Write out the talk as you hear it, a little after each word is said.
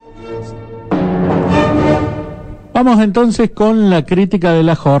Vamos entonces con la crítica de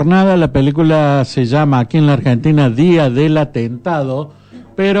la jornada. La película se llama aquí en la Argentina Día del Atentado,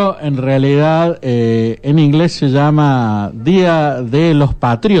 pero en realidad en inglés se llama Día de los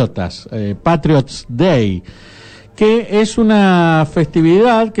Patriotas, Patriots Day, que es una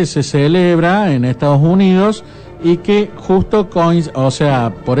festividad que se celebra en Estados Unidos y que justo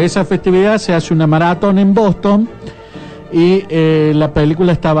por esa festividad se hace una maratón en Boston. Y la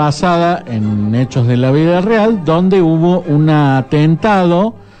película está basada en hechos de la vida real, donde hubo un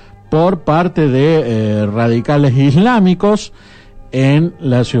atentado por parte de radicales islámicos en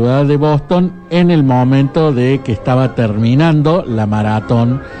la ciudad de Boston en el momento de que estaba terminando la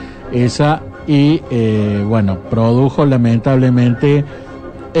maratón esa y produjo lamentablemente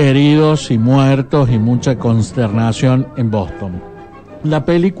heridos y muertos y mucha consternación en Boston. La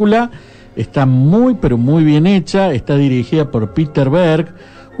película está muy pero muy bien hecha, está dirigida por Peter Berg,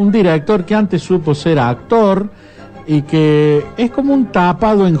 un director que antes supo ser actor y que es como un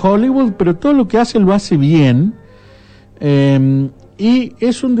tapado en Hollywood, pero todo lo que hace lo hace bien, y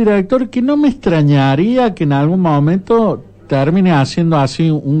es un director que no me extrañaría que en algún momento termine haciendo así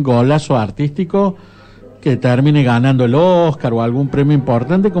un golazo artístico, que termine ganando el Oscar o algún premio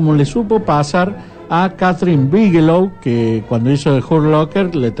importante, como le supo pasar a Catherine Bigelow, que cuando hizo The Hurt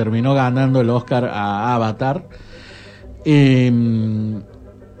Locker le terminó ganando el Oscar a Avatar. Y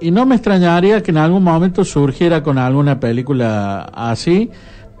no me extrañaría que en algún momento surgiera con alguna película así,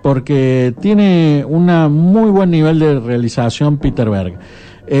 porque tiene un muy buen nivel de realización Peter Berg.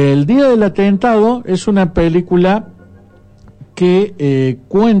 El Día del Atentado es una película que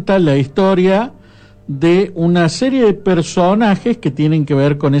cuenta la historia de una serie de personajes que tienen que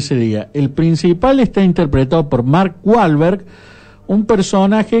ver con ese día. El principal está interpretado por Mark Wahlberg, un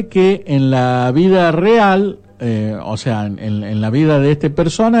personaje que en la vida real, en la vida de este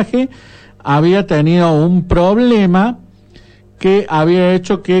personaje, había tenido un problema que había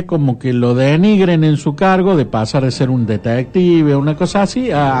hecho que como que lo denigren en su cargo de pasar de ser un detective, una cosa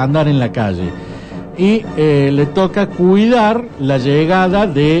así, a andar en la calle. Y le toca cuidar la llegada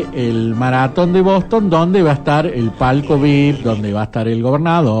del maratón de Boston, donde va a estar el palco VIP, donde va a estar el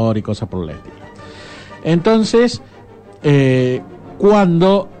gobernador y cosas por el estilo. Entonces,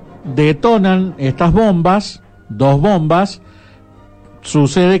 cuando detonan estas bombas, 2 bombas,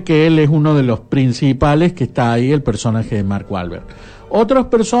 sucede que él es uno de los principales que está ahí, el personaje de Mark Wahlberg. Otros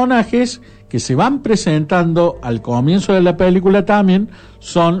personajes que se van presentando al comienzo de la película también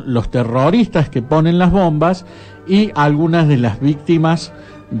son los terroristas que ponen las bombas y algunas de las víctimas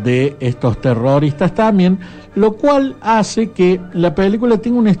de estos terroristas también, lo cual hace que la película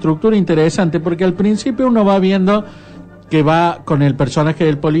tenga una estructura interesante, porque al principio uno va viendo que va con el personaje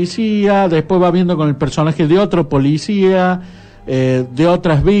del policía, después va viendo con el personaje de otro policía, de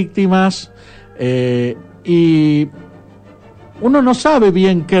otras víctimas, y uno no sabe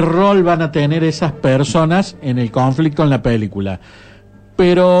bien qué rol van a tener esas personas en el conflicto en la película,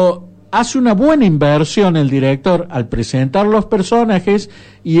 pero hace una buena inversión el director al presentar los personajes,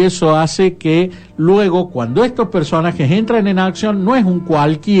 y eso hace que luego, cuando estos personajes entran en acción, no es un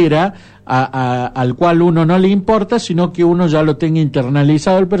cualquiera al cual uno no le importa, sino que uno ya lo tenga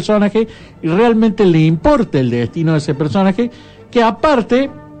internalizado el personaje y realmente le importa el destino de ese personaje, que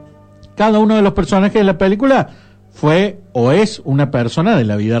aparte, cada uno de los personajes de la película fue o es una persona de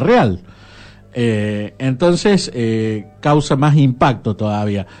la vida real. Entonces causa más impacto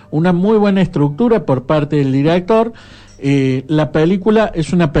todavía. Una muy buena estructura por parte del director. La película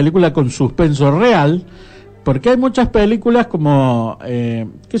es una película con suspenso real, porque hay muchas películas como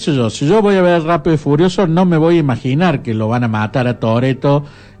si yo voy a ver Rápido y Furioso, no me voy a imaginar que lo van a matar a Toretto,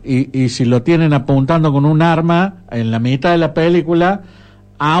 y si lo tienen apuntando con un arma en la mitad de la película,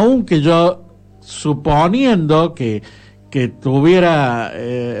 aunque yo suponiendo que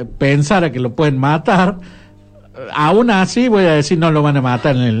pensara que lo pueden matar, aún así voy a decir no lo van a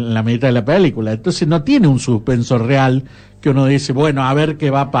matar en la mitad de la película. Entonces no tiene un suspenso real que uno dice, bueno, a ver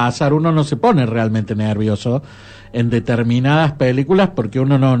qué va a pasar. Uno no se pone realmente nervioso en determinadas películas porque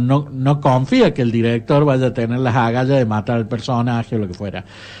uno no confía que el director vaya a tener las agallas de matar al personaje o lo que fuera.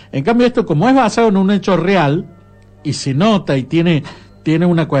 En cambio, esto, como es basado en un hecho real y se nota y tiene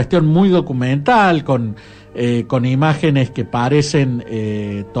una cuestión muy documental con imágenes que parecen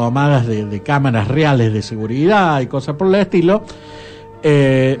tomadas de cámaras reales de seguridad y cosas por el estilo,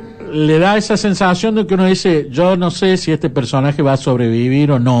 le da esa sensación de que uno dice, yo no sé si este personaje va a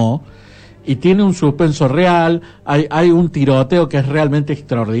sobrevivir o no, y tiene un suspenso real. Hay un tiroteo que es realmente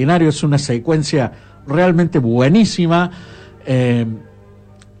extraordinario, es una secuencia realmente buenísima,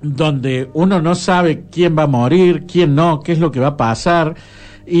 donde uno no sabe quién va a morir, quién no, qué es lo que va a pasar.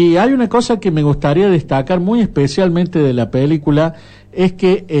 Y hay una cosa que me gustaría destacar muy especialmente de la película, es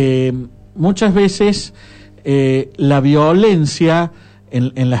que muchas veces la violencia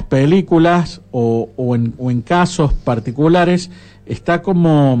en las películas o en casos particulares está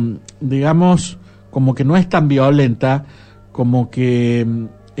como, digamos, como que no es tan violenta, como que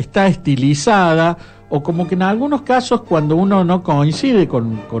está estilizada, o como que en algunos casos cuando uno no coincide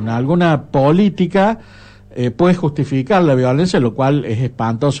con alguna política puede justificar la violencia, lo cual es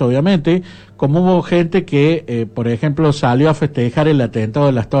espantoso obviamente, como hubo gente que por ejemplo salió a festejar el atentado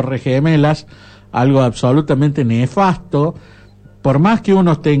de las Torres Gemelas, algo absolutamente nefasto. Por más que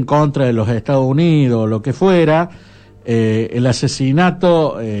uno esté en contra de los Estados Unidos o lo que fuera, el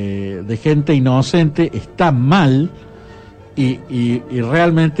asesinato de gente inocente está mal, y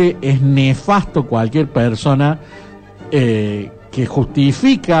realmente es nefasto cualquier persona que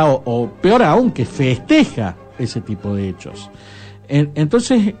justifica o peor aún, que festeja ese tipo de hechos.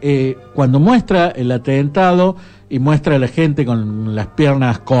 Entonces, cuando muestra el atentado y muestra a la gente con las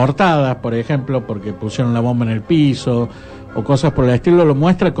piernas cortadas, por ejemplo, porque pusieron la bomba en el piso o cosas por el estilo, lo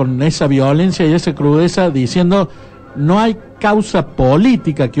muestra con esa violencia y esa crudeza, diciendo: no hay causa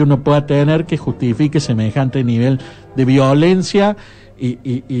política que uno pueda tener que justifique semejante nivel de violencia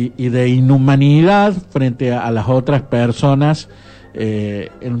y de inhumanidad frente a las otras personas,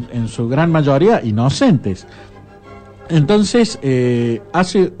 en su gran mayoría inocentes. Entonces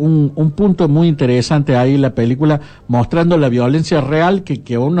hace un punto muy interesante ahí la película, mostrando la violencia real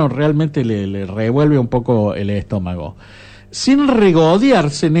que a uno realmente le revuelve un poco el estómago, sin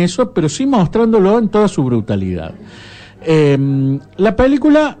regodearse en eso, pero sí mostrándolo en toda su brutalidad. La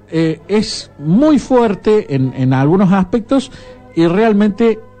película es muy fuerte en algunos aspectos y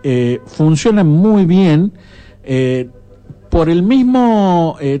realmente funciona muy bien. Por el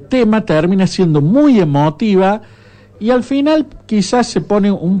mismo tema termina siendo muy emotiva, y al final quizás se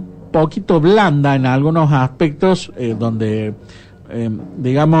pone un poquito blanda en algunos aspectos, donde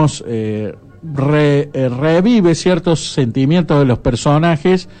digamos revive ciertos sentimientos de los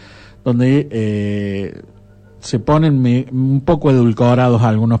personajes, donde se ponen un poco edulcorados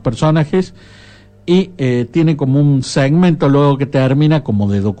algunos personajes, y tiene como un segmento luego que termina como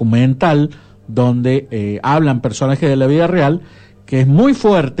de documental, donde hablan personajes de la vida real, que es muy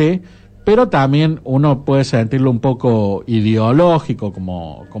fuerte, pero también uno puede sentirlo un poco ideológico,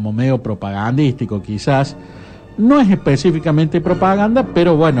 como medio propagandístico quizás. No es específicamente propaganda,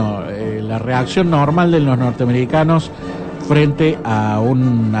 pero bueno, la reacción normal de los norteamericanos frente a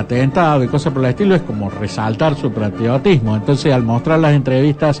un atentado y cosas por el estilo es como resaltar su patriotismo. Entonces, al mostrar las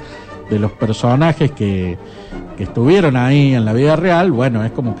entrevistas de los personajes que estuvieron ahí en la vida real, bueno,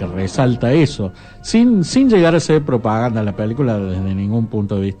 es como que resalta eso, sin llegar a ser propaganda. La película desde ningún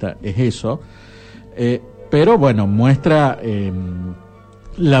punto de vista es eso, pero bueno, muestra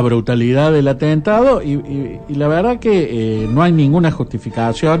la brutalidad del atentado, y la verdad que no hay ninguna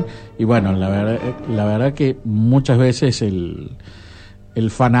justificación, y bueno, la verdad que muchas veces el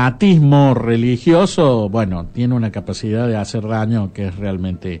fanatismo religioso, bueno, tiene una capacidad de hacer daño que es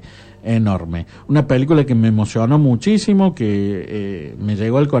realmente enorme. Una película que me emocionó muchísimo, que me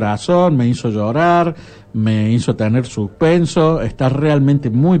llegó al corazón, me hizo llorar, me hizo tener suspenso. Está realmente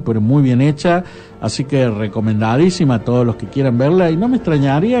muy, pero muy bien hecha, así que recomendadísima a todos los que quieran verla, y no me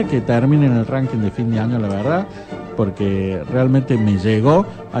extrañaría que termine en el ranking de fin de año, la verdad, porque realmente me llegó.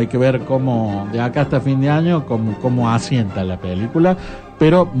 Hay que ver cómo de acá hasta fin de año cómo asienta la película,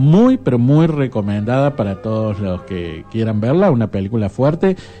 pero muy recomendada para todos los que quieran verla. Una película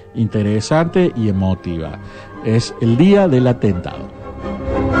fuerte, interesante y emotiva. Es el Día del Atentado.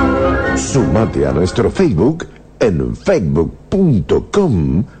 Súmate a nuestro Facebook en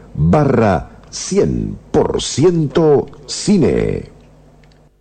facebook.com/100% cine.